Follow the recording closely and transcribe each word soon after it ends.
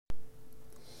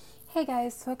Hey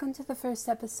guys, welcome to the first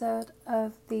episode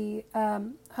of the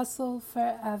Hustle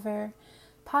Forever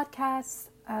podcast.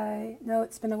 I know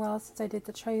it's been a while since I did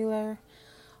the trailer,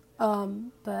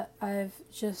 but I've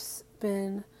just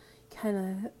been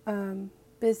kind of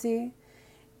busy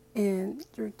and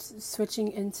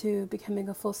switching into becoming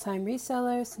a full-time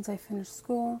reseller since I finished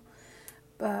school.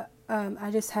 But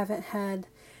I just haven't had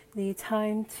the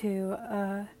time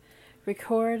to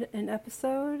record an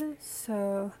episode,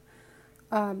 so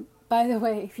by the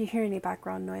way, if you hear any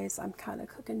background noise, I'm kind of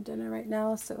cooking dinner right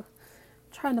now, so I'm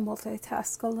trying to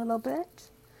multitask a little bit.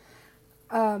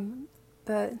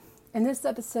 But in this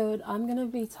episode, I'm going to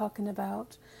be talking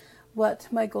about what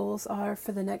my goals are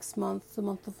for the next month, the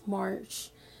month of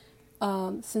March,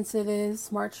 since it is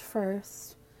March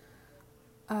 1st.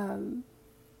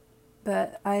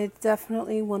 But I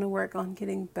definitely want to work on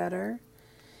getting better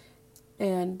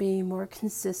and being more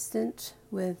consistent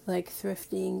with like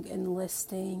thrifting and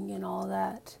listing and all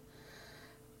that.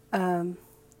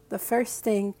 The first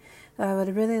thing that I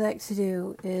would really like to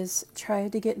do is try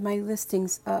to get my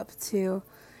listings up to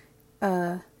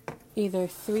either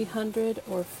 300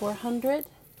 or 400.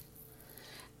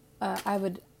 I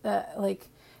would like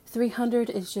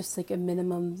 300 is just like a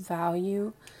minimum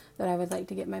value that I would like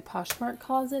to get my Poshmark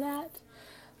closet at.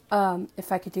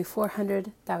 If I could do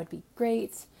 400, that would be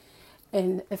great.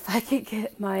 And if I could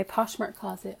get my Poshmark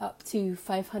closet up to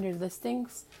 500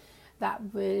 listings,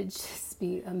 that would just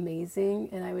be amazing.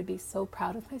 And I would be so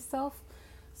proud of myself.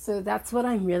 So that's what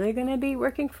I'm really going to be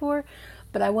working for.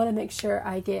 But I want to make sure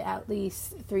I get at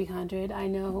least 300. I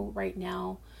know right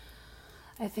now,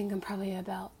 I think I'm probably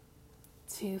about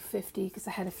 250 because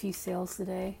I had a few sales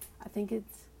today. I think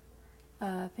it's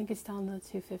down to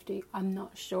 250. I'm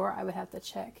not sure. I would have to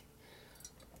check.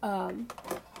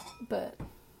 But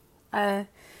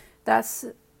that's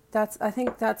I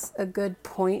think that's a good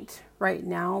point right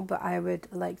now, but I would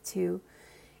like to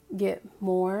get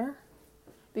more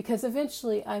because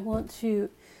eventually I want to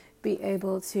be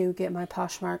able to get my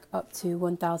Poshmark up to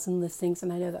 1,000 listings,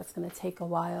 and I know that's going to take a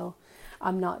while.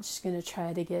 I'm not just going to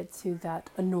try to get to that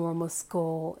enormous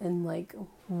goal in like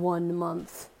 1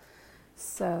 month.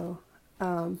 So,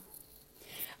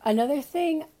 another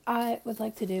thing I would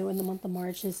like to do in the month of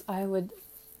March is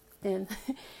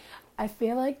I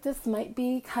feel like this might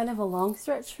be kind of a long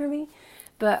stretch for me,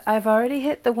 but I've already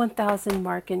hit the 1,000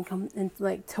 mark in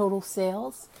like total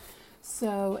sales.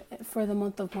 So for the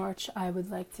month of March, I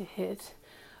would like to hit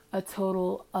a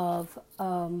total of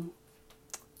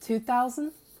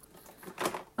 2,000.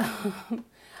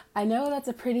 I know that's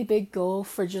a pretty big goal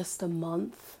for just a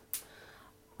month.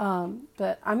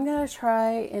 But I'm going to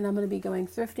try, and I'm going to be going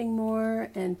thrifting more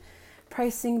and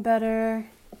pricing better.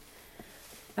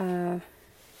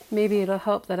 Maybe it'll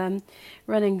help that I'm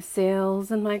running sales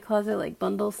in my closet, like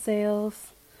bundle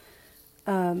sales.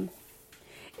 And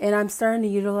I'm starting to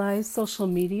utilize social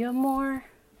media more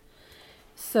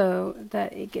so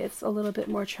that it gets a little bit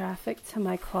more traffic to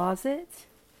my closet.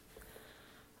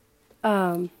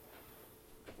 But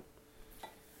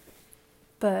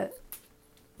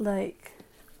like,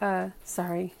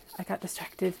 sorry, I got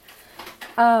distracted.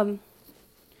 Yeah,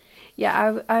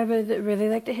 I would really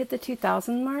like to hit the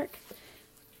 2,000 mark.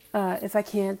 If I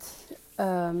can't,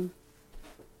 I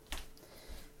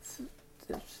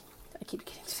keep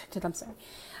getting distracted, I'm sorry.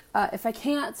 If I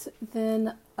can't,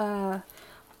 then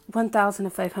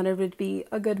 1,500 would be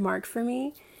a good mark for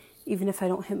me. Even if I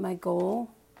don't hit my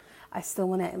goal, I still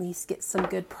want to at least get some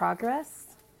good progress.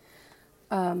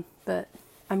 But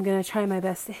I'm going to try my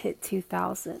best to hit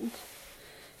 2,000.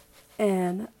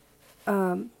 And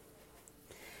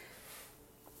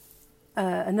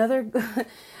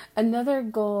another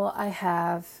goal I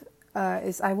have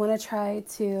is I want to try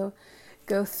to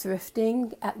go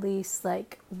thrifting at least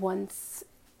like once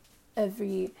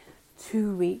every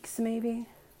 2 weeks, maybe.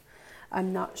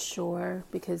 I'm not sure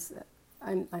because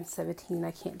I'm 17.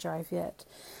 I can't drive yet.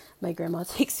 My grandma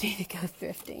takes me to go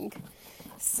thrifting,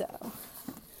 so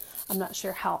I'm not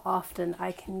sure how often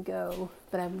I can go,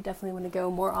 but I definitely want to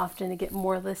go more often to get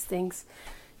more listings,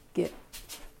 get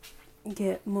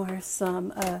more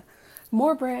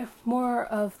more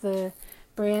of the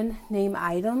brand name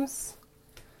items,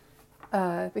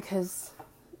 because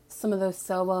some of those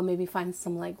sell well. Maybe find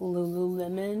some like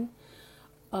Lululemon,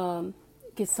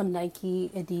 get some Nike,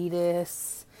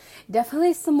 Adidas,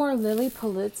 definitely some more Lilly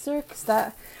Pulitzer, because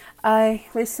that I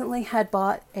recently had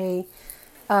bought a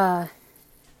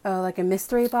like a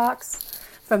mystery box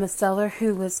from a seller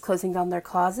who was closing down their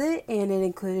closet, and it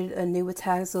included a New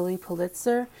Tags Lilly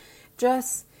Pulitzer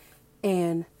dress.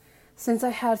 And since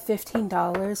I had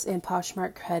 $15 in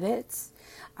Poshmark credits,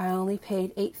 I only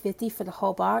paid $8.50 for the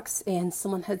whole box, and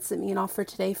someone had sent me an offer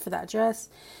today for that dress.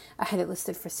 I had it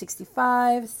listed for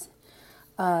 $65.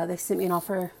 They sent me an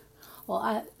offer.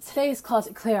 Well, today's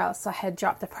closet clear out, so I had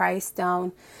dropped the price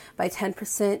down by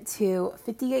 10% to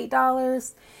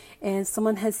 $58, and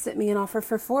someone had sent me an offer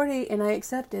for $40, and I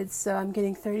accepted. So I'm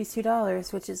getting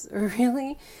 $32, which is a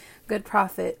really good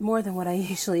profit, more than what I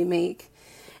usually make.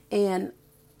 And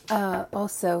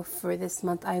also for this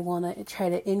month, I want to try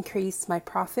to increase my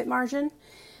profit margin,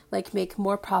 like make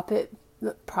more profit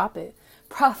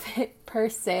per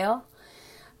sale.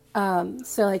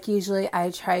 So like usually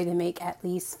I try to make at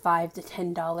least $5 to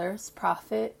 $10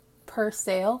 profit per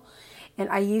sale. And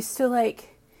I used to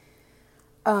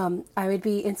I would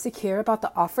be insecure about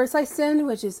the offers I send,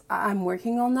 which is, I'm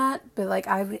working on that. But like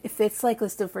if it's like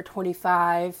listed for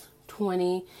 25,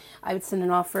 20, I would send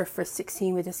an offer for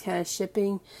 16 with discounted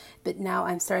shipping. But now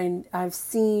I've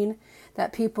seen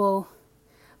that people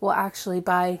will actually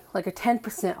buy like a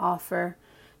 10% offer,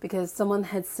 because someone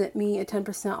had sent me a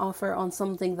 10% offer on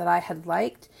something that I had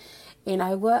liked, and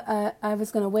I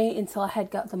was going to wait until I had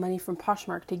got the money from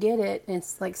Poshmark to get it and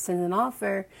like send an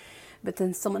offer, but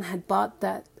then someone had bought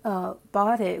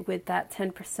it with that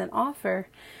 10% offer,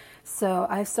 so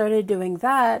I started doing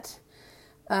that.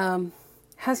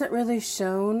 Hasn't really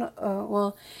shown,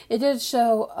 well, it did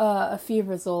show a few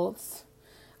results.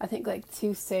 I think like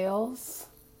 2 sales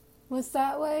was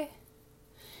that way.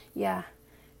 Yeah.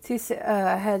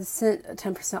 I had sent a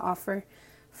 10% offer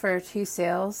for 2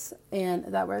 sales, and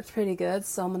that worked pretty good.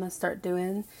 So I'm going to start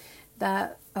doing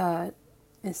that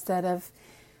instead of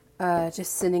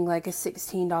just sending like a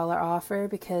 $16 offer,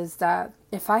 because that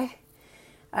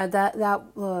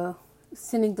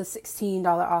sending the $16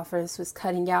 offers was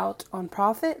cutting out on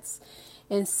profits.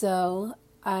 And so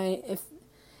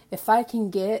if I can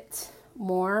get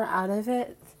more out of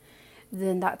it,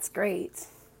 then that's great.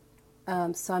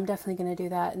 So I'm definitely going to do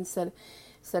that instead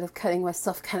of cutting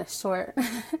myself kind of short.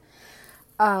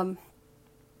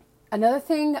 Another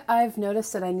thing I've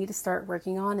noticed that I need to start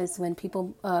working on is when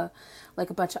people like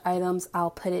a bunch of items, I'll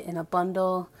put it in a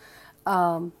bundle,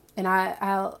 and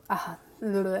I'll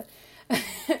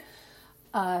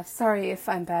sorry if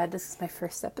I'm bad. This is my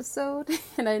first episode,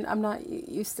 and I'm not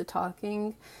used to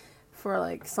talking for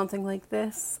like something like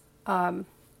this. But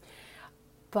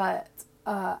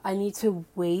I need to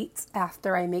wait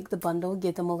after I make the bundle,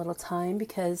 give them a little time,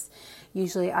 because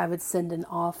usually I would send an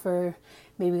offer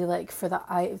maybe like for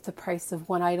the price of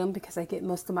one item, because I get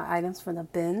most of my items from the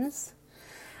bins.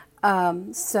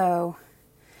 So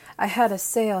I had a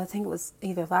sale, I think it was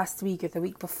either last week or the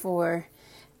week before.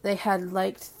 They had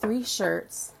liked 3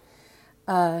 shirts,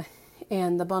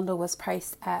 and the bundle was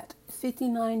priced at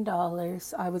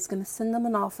 $59. I was going to send them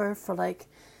an offer for like,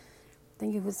 I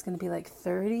think it was going to be like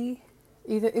 30.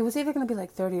 It was either going to be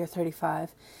like 30 or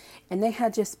 35, and they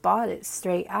had just bought it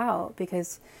straight out,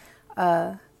 because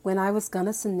when I was going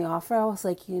to send the offer, I was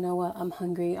like, you know what, I'm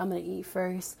hungry, I'm going to eat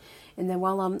first. And then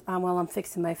while I'm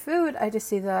fixing my food, I just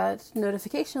see that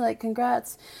notification like,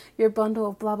 congrats, your bundle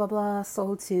of blah blah blah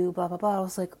sold to blah blah blah. I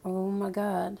was like, oh my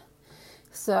god.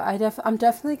 So I'm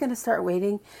definitely going to start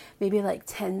waiting maybe like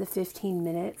 10 to 15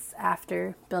 minutes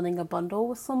after building a bundle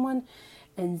with someone,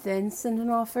 and then send an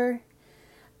offer.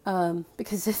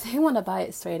 Because if they want to buy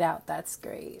it straight out, that's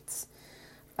great.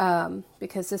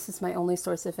 Because this is my only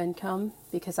source of income,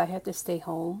 because I have to stay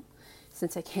home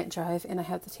since I can't drive and I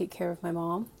have to take care of my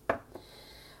mom.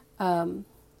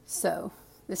 So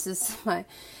this is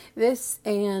this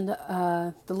and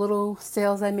the little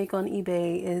sales I make on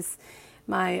eBay is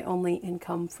my only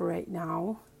income for right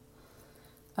now.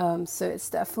 So it's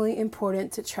definitely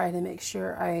important to try to make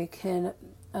sure I can,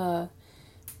 I'm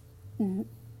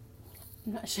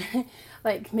not sure,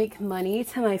 like make money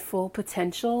to my full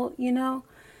potential, you know,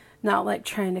 not like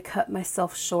trying to cut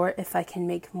myself short if I can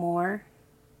make more.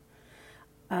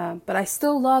 But I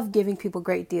still love giving people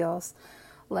great deals.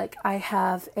 Like I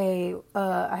have a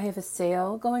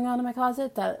sale going on in my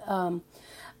closet that,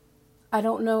 I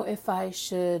don't know if I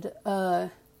should, I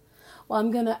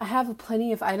have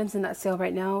plenty of items in that sale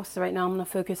right now. So right now I'm going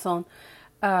to focus on,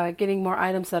 getting more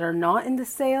items that are not in the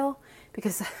sale,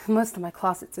 because most of my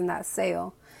closet's in that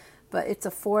sale. But it's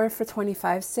a 4 for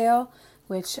 $25 sale,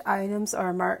 which items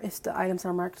are marked, if the items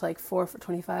are marked like 4 for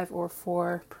 $25 or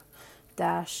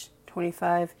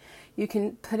 4-25, you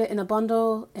can put it in a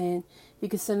bundle and you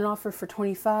can send an offer for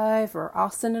 $25, or I'll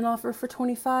send an offer for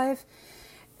 $25.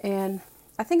 And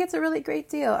I think it's a really great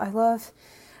deal.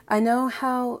 I know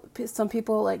how some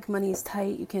people like money is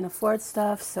tight, you can't afford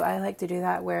stuff. So I like to do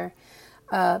that where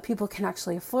people can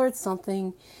actually afford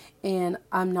something and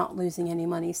I'm not losing any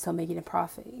money, still making a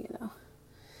profit, you know.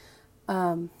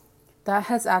 That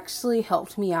has actually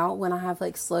helped me out when I have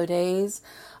like slow days.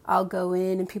 I'll go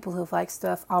in and people who like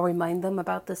stuff, I'll remind them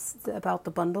about about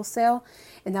the bundle sale,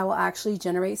 and that will actually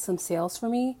generate some sales for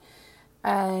me.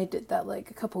 I did that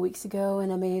like a couple weeks ago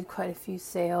and I made quite a few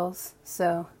sales.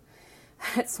 So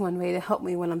that's one way to help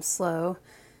me when I'm slow.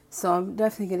 So I'm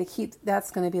definitely going to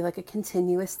that's going to be like a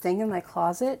continuous thing in my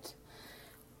closet.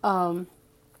 But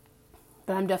I'm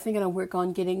definitely going to work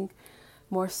on getting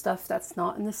more stuff that's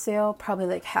not in the sale. Probably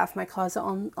like half my closet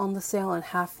on the sale and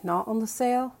half not on the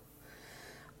sale.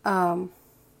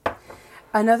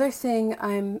 Another thing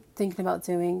I'm thinking about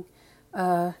doing,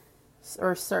 or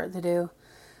start to do,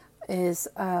 is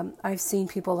I've seen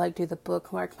people like do the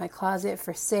bookmark my closet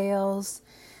for sales,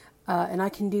 and I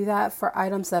can do that for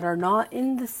items that are not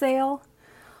in the sale.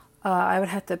 I would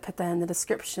have to put that in the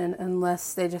description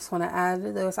unless they just want to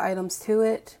add those items to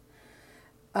it.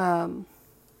 But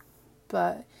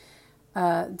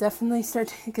definitely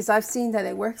start, because I've seen that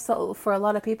it works for a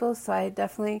lot of people, so I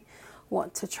definitely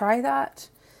want to try that.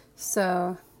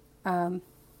 So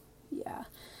yeah,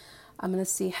 I'm going to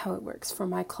see how it works for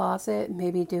my closet.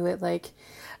 Maybe do it like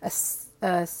a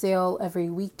sale every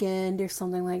weekend or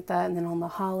something like that. And then on the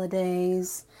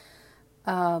holidays,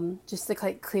 just to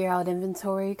like clear out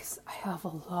inventory, because I have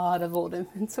a lot of old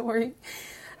inventory.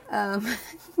 I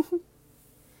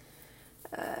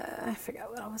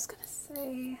forgot what I was going to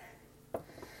say.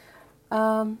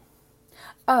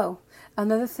 Oh,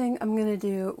 another thing I'm going to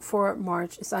do for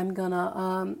March is I'm going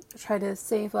to try to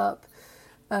save up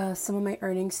some of my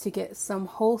earnings to get some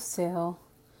wholesale,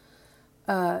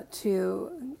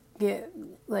 to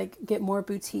get more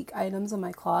boutique items in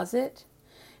my closet,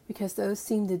 because those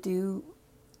seem to do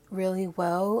really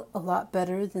well, a lot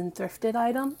better than thrifted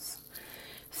items.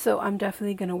 So I'm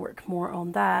definitely going to work more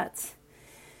on that.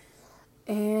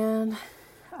 And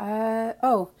I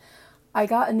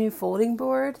got a new folding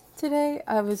board today.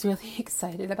 I was really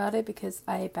excited about it because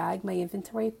I bagged my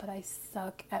inventory, but I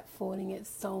suck at folding it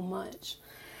so much.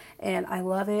 And I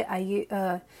love it.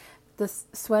 The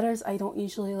sweaters I don't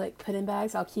usually like put in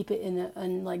bags. I'll keep it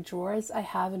in like drawers I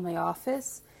have in my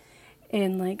office,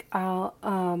 and like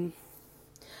I'll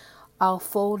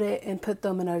fold it and put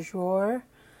them in a drawer.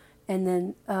 And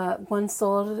then one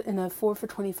sold in a 4 for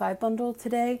 $25 bundle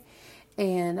today,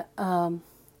 and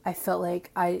I felt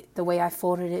like the way I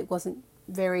folded it wasn't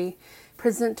very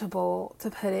presentable to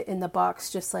put it in the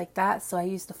box just like that. So I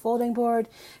used the folding board,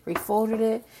 refolded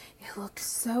it. It looked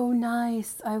so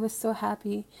nice. I was so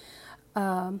happy.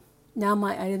 Now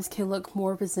my items can look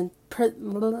more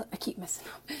presentable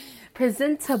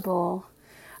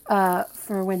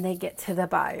for when they get to the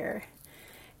buyer.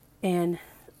 And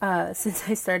since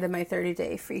I started my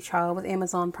 30-day free trial with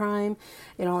Amazon Prime,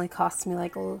 it only cost me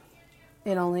like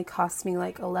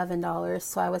 $11,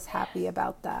 so I was happy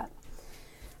about that.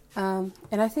 And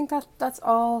I think that's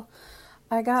all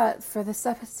I got for this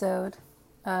episode.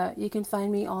 You can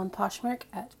find me on Poshmark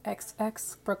at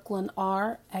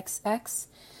xxbrooklynrxx.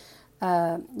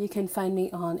 You can find me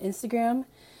on Instagram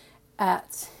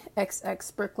at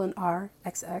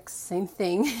xxbrooklynrxx, same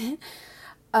thing.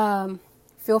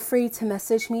 Feel free to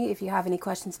message me if you have any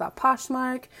questions about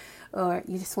Poshmark, or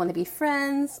you just want to be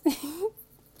friends.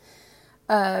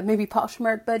 Maybe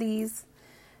Poshmark buddies.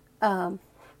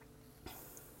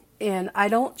 And I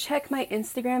don't check my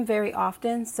Instagram very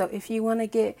often, so if you want to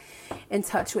get in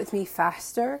touch with me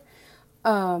faster,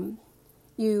 you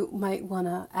might want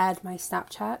to add my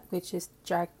Snapchat, which is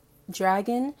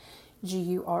Dragon,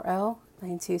 GURL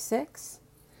 926.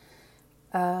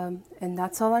 And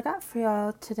that's all I got for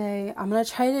y'all today. I'm going to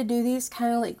try to do these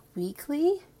kind of like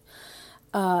weekly.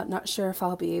 Not sure if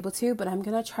I'll be able to, but I'm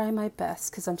going to try my best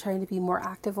because I'm trying to be more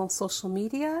active on social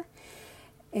media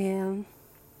and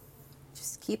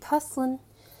just keep hustling.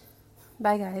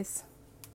 Bye, guys.